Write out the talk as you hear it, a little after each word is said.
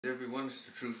Everyone, it's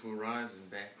the Truth Will Rise and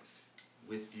back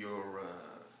with your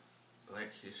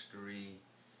Black History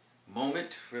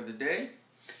moment for the day.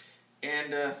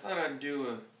 And I thought I'd do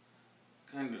a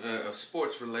kind of a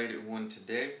sports related one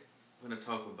today. I'm going to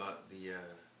talk about the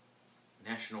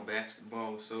National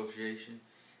Basketball Association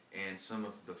and some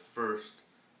of the first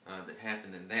that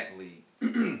happened in that league.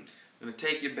 I'm going to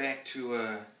take you back to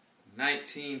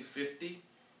 1950,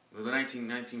 the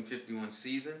 1951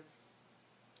 season.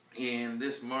 And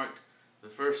this marked the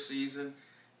first season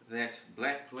that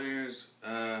black players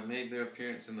made their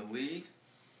appearance in the league.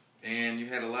 And you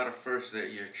had a lot of firsts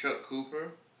that year. Chuck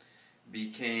Cooper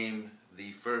became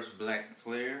the first black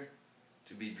player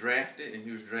to be drafted, and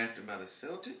he was drafted by the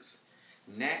Celtics.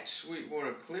 Nat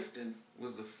Sweetwater Clifton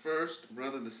was the first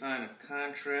brother to sign a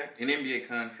contract, an NBA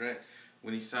contract,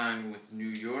 when he signed with New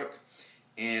York.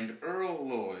 And Earl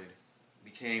Lloyd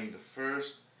became the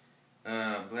first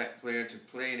black player to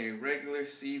play in a regular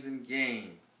season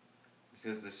game,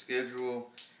 because the schedule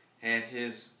had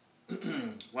his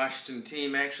Washington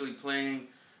team actually playing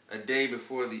a day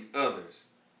before the others.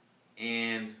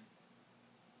 And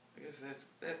I guess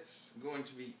that's going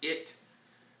to be it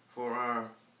for our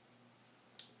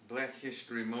Black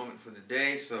History moment for the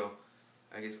day. So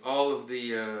I guess all of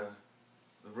the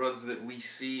brothers that we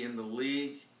see in the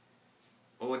league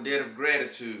owe a debt of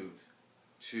gratitude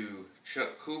to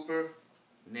Chuck Cooper,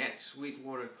 Nat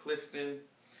Sweetwater Clifton,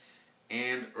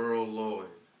 and Earl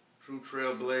Lloyd. True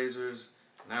trailblazers,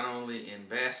 not only in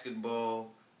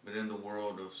basketball, but in the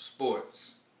world of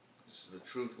sports. This is The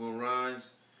Truth Will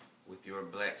Rise with your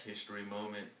Black History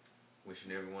moment.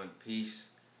 Wishing everyone peace,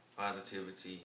 positivity,